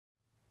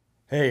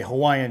Hey,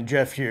 Hawaiian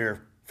Jeff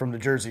here from the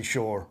Jersey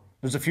Shore.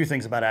 There's a few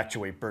things about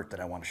Actuate BIRT that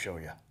I want to show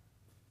you.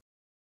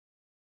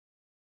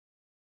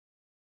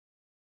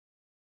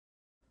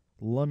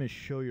 Let me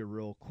show you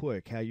real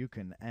quick how you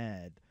can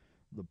add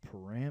the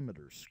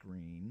parameter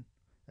screen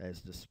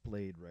as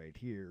displayed right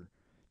here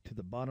to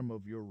the bottom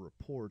of your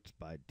reports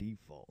by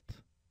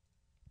default.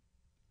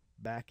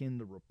 Back in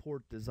the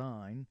report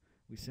design,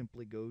 we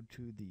simply go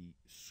to the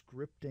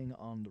scripting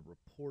on the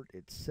report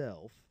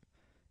itself.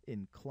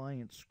 In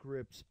client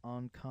scripts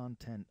on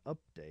content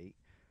update,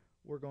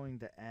 we're going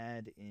to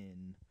add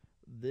in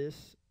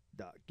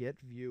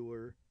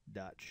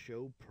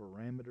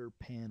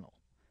this.getViewer.showParameterPanel.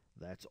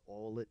 That's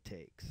all it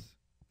takes.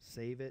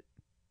 Save it,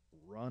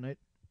 run it.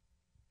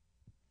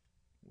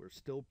 We're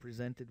still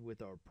presented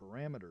with our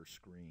parameter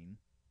screen,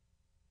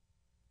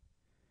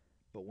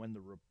 but when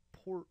the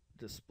report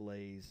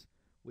displays,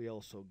 we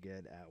also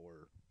get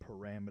our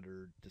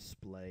parameter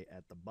display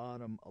at the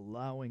bottom,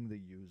 allowing the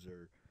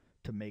user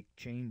to make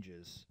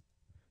changes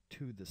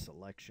to the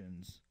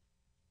selections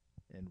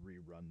and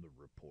rerun the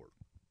report.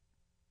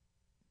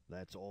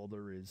 That's all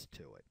there is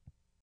to it.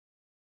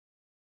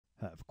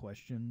 Have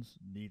questions?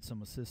 Need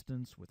some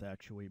assistance with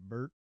Actuate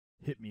BIRT?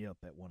 Hit me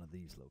up at one of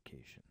these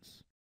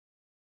locations.